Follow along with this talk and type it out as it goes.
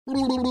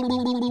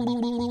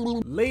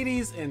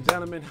Ladies and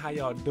gentlemen, how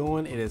y'all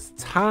doing? It is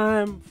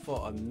time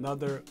for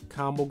another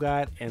combo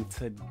guide, and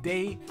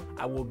today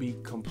I will be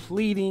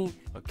completing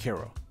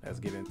Akira.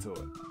 Let's get into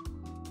it.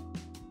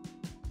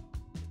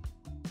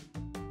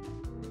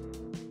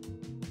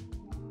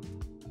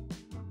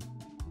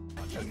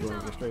 Let's go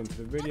and get straight into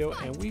the video,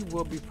 and we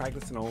will be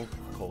practicing on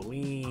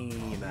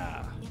Colleen.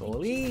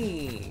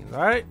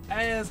 Alright,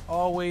 as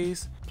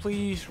always,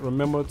 please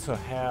remember to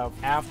have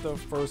after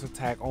first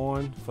attack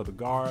on for the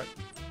guard.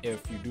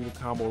 If you do the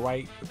combo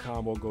right, the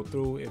combo will go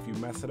through. If you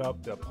mess it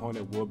up, the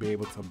opponent will be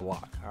able to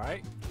block.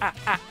 Alright?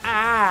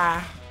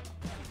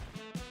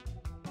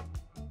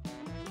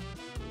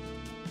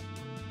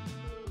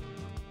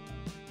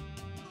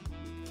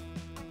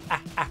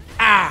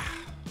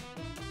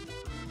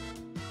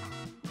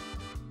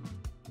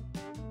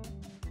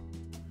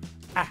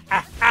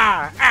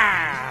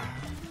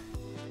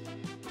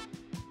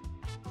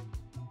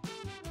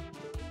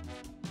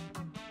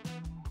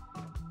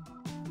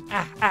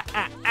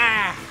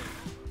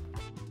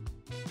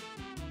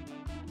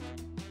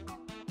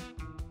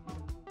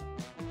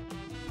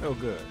 Oh,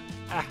 good.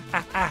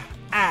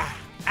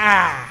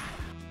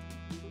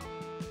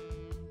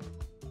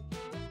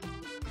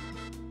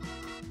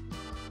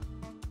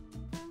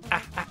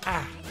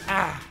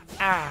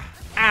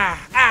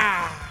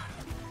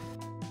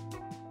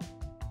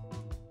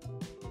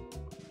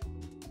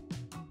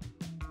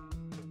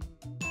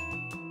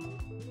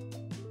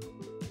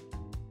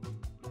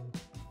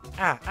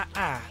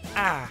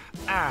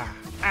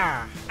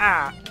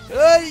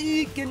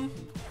 You can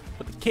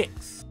put the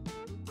kicks.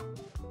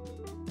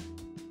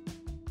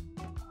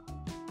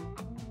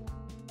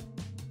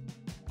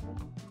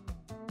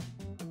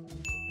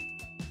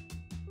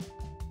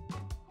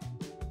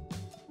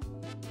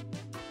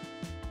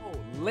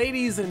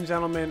 Ladies and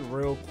gentlemen,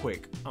 real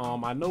quick,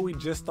 I know we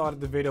just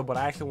started the video, but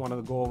I actually wanted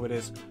to go over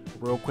this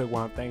real quick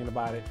while I'm thinking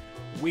about it.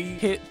 We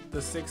hit the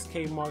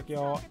 6K mark,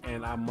 y'all,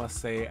 and I must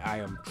say I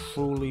am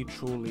truly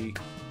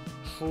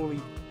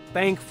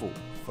thankful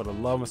for the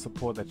love and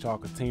support that y'all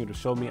continue to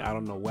show me. I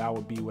don't know where I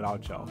would be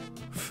without y'all.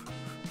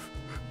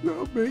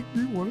 Y'all make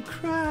me want to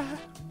cry.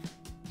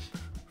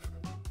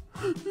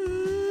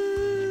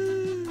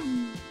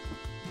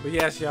 But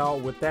yes, y'all,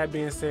 with that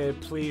being said,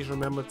 please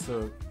remember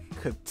to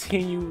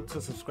continue to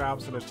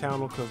subscribe to the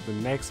channel, because the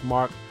next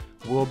mark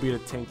will be the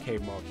 10K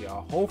mark,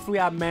 y'all.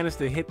 Hopefully I managed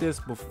to hit this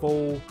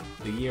before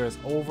the year is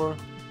over.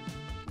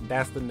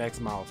 That's the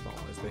next milestone,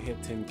 is to hit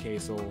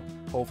 10K. So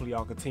hopefully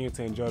y'all continue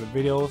to enjoy the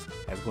videos.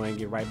 Let's go ahead and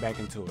get right back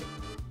into it.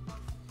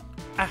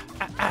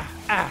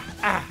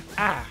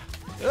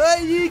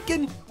 You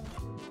can.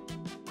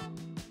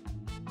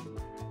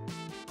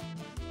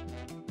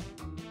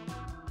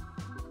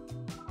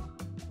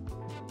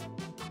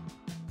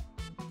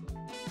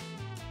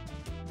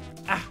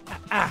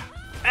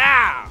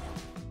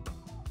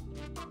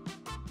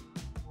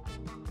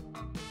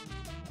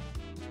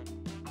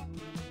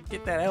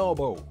 Get that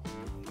elbow.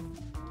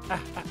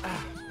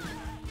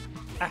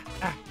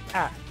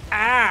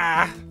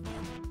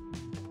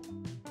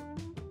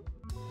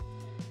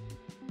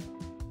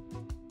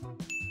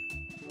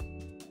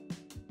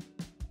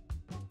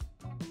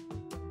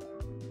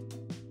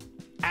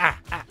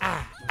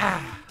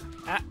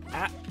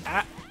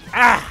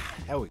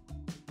 There we go.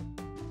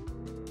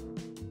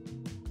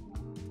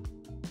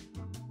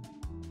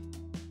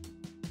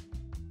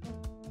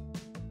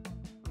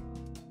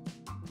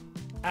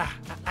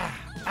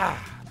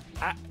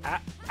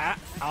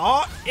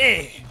 Oh,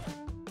 yeah.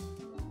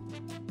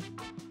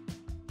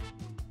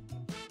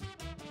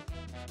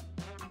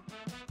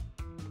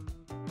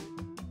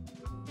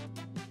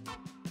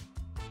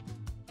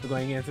 We're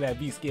going to get into that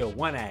V skill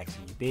 1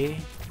 action, you dig?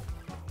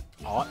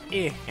 Oh,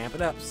 yeah. Amp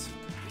it up.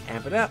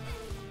 Amp it up.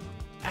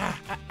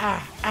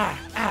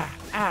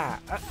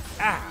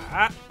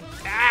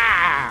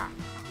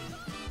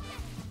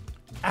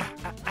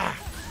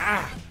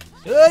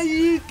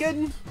 You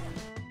can.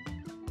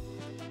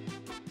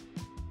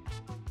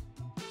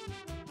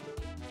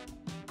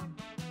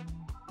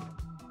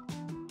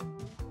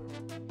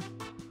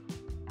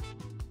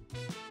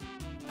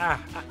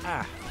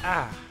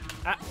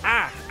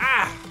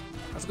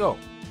 Let's go.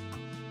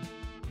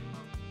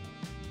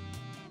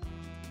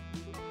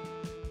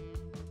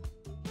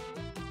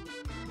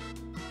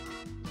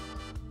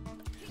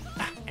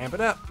 Amp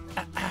it up.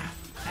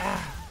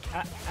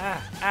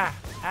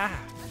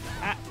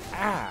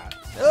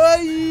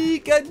 Oh, you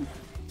can.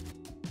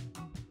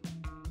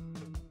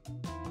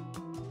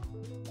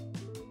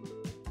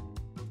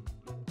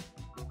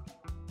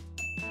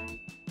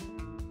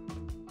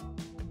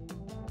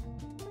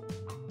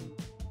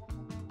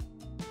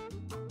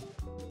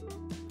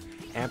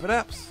 Amp it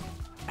up.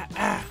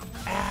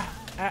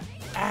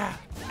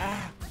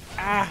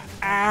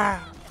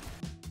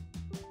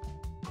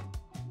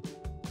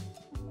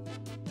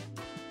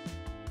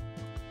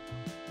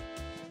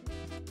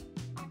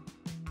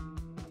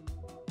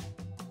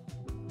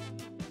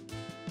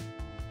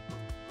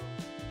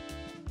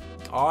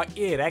 Oh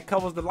yeah, that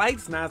covers the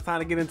lights. Now it's time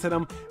to get into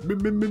them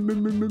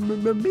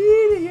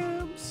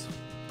mediums.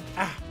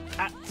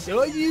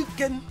 So you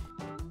can.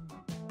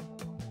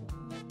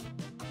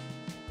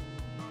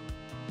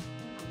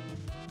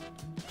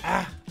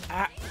 Ah,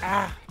 ah,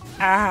 ah,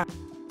 ah.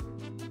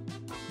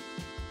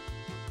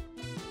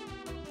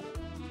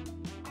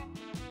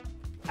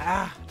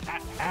 Ah,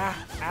 ah, ah,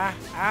 ah,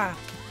 ah.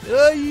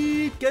 So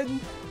you can.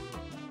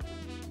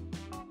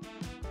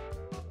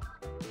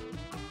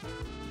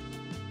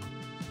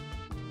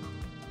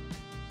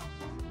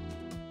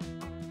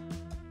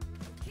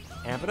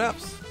 Amp it up.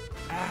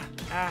 Ah,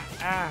 ah,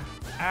 ah,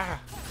 ah,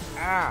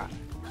 ah,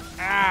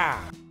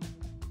 ah.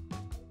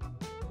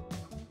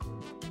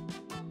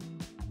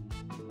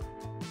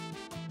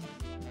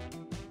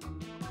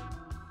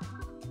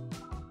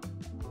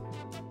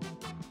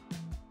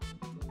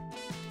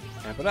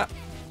 Amp it up.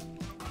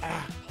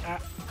 Ah, ah,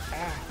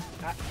 ah,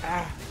 ah,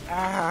 ah,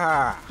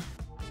 ah.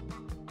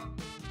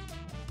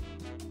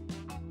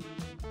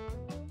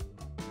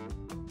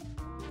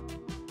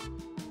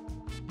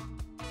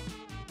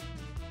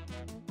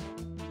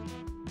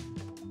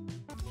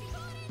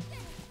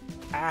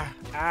 Ah,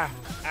 ah,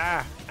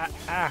 ah, ah,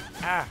 ah,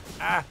 ah,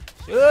 ah.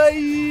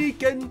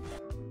 Shaken.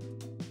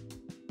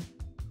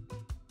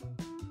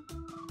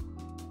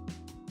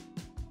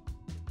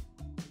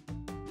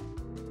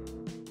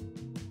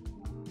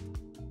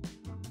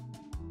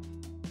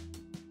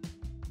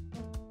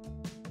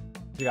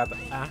 You got the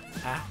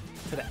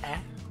to the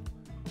and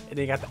then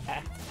you got the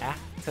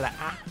to the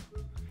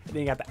and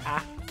then you got the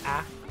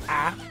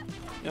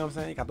You know what I'm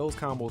saying? You got those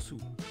combos too.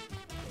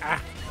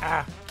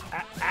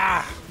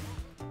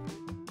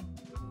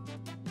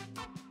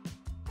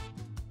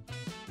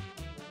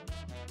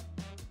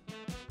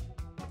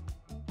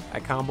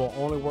 That combo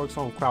only works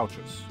on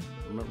crouchers.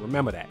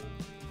 Remember that.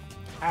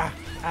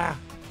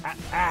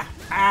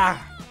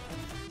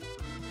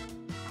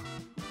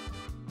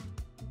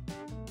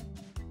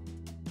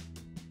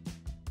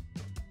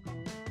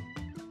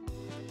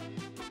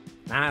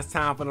 Now it's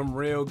time for them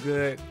real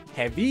good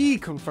heavy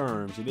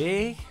confirms, you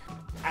dig?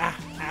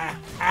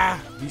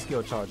 These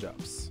skill charge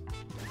ups.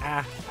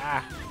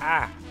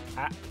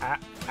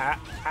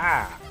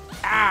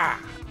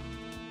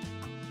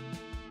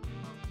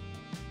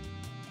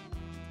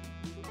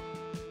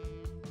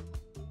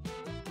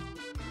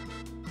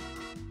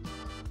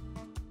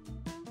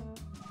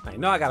 Now you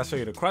know I gotta show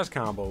you the crush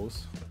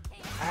combos.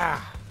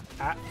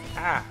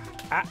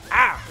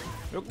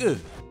 Real good.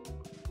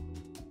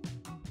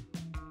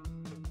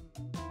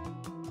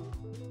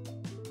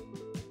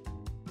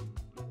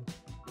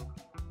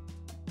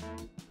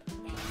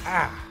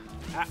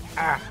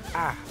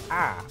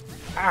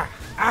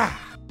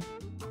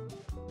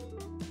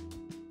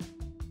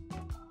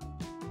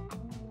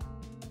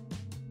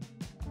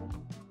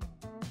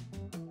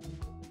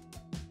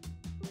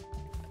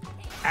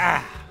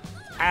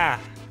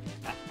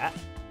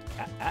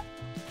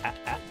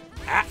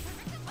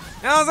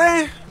 You know what I'm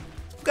saying?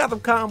 Got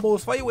them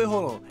combos for you. Wait,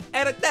 hold on.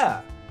 Edit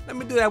there. Let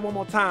me do that one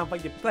more time for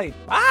you play.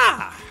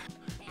 Now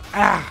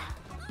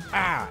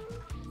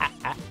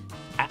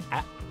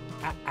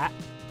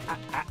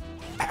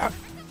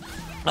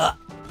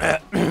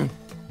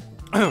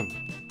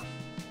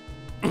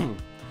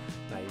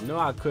you know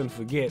I couldn't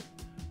forget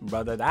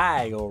Brother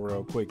Daigo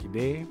real quick, you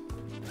dig?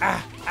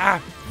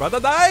 Brother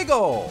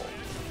Daigo!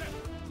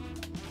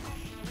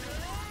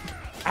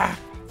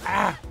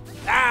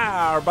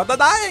 Brother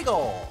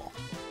Daigo!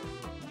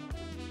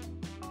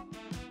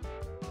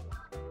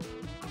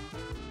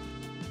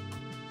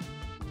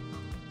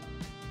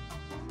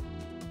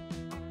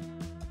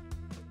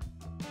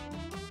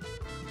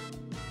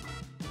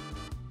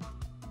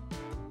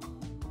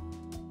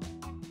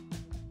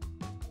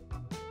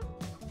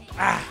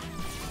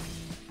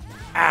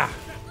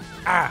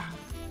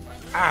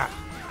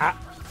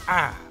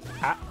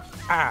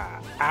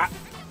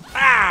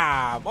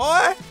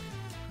 Boy,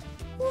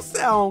 who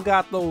said I don't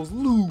got those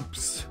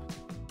loops?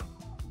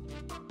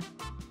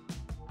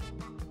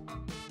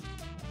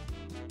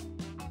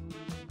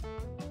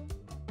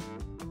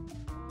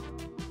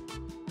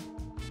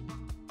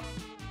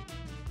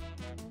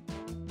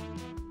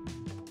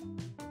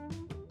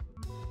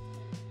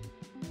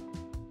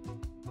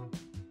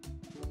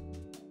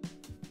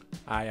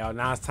 Alright, y'all,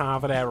 now it's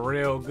time for that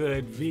real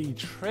good V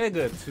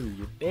trigger too,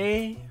 you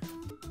dig? You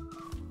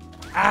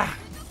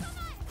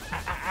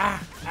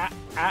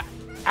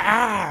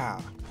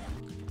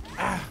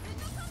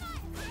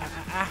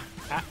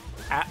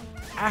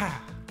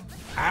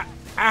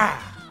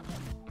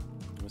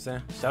know what I'm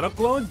saying? Shut up,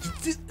 clone.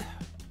 You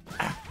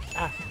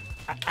know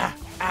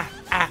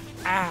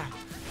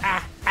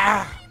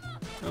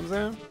what I'm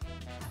saying?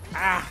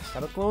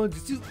 Shut up, clone.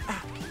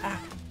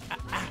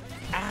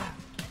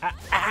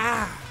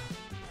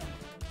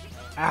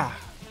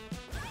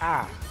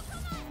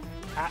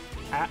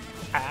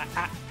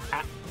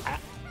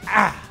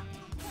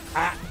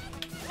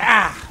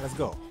 Let's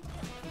go.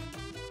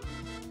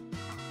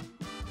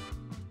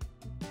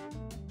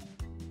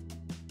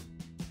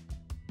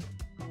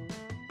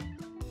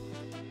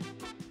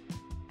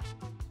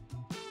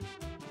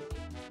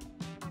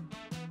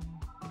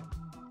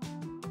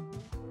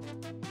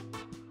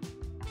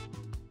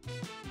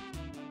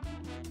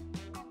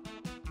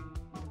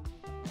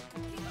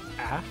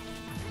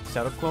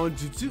 Shadow Clone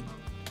Jutsu.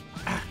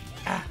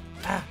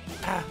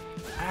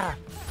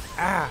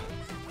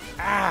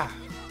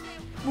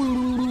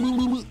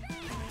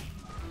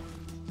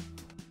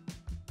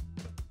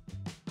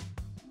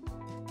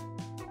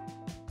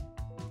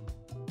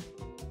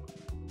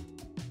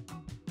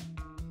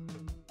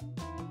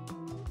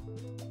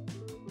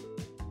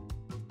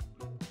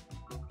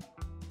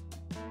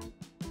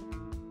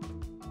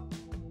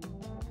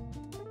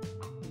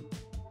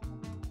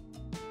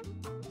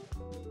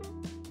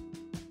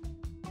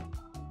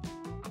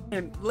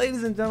 And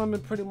ladies and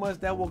gentlemen, pretty much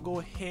that will go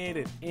ahead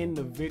and end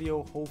the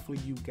video. Hopefully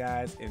you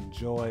guys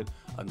enjoyed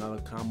another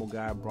combo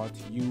guide brought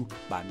to you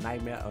by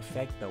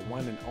xNightMareEffect, the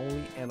one and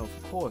only. And of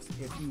course,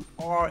 if you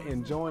are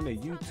enjoying the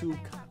YouTube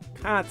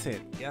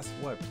content, guess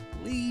what?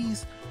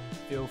 Please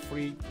feel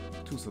free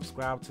to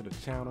subscribe to the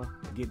channel,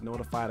 get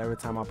notified every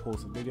time I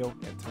post a video,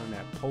 and turn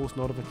that post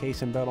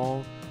notification bell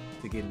on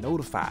to get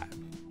notified.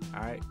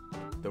 All right,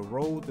 the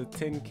road to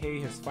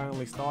 10K has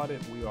finally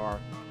started. We are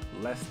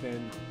less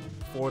than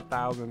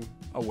 4,000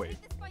 away.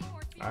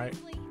 All right,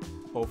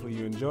 hopefully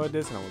you enjoyed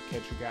this, and I will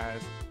catch you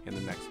guys in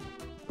the next one.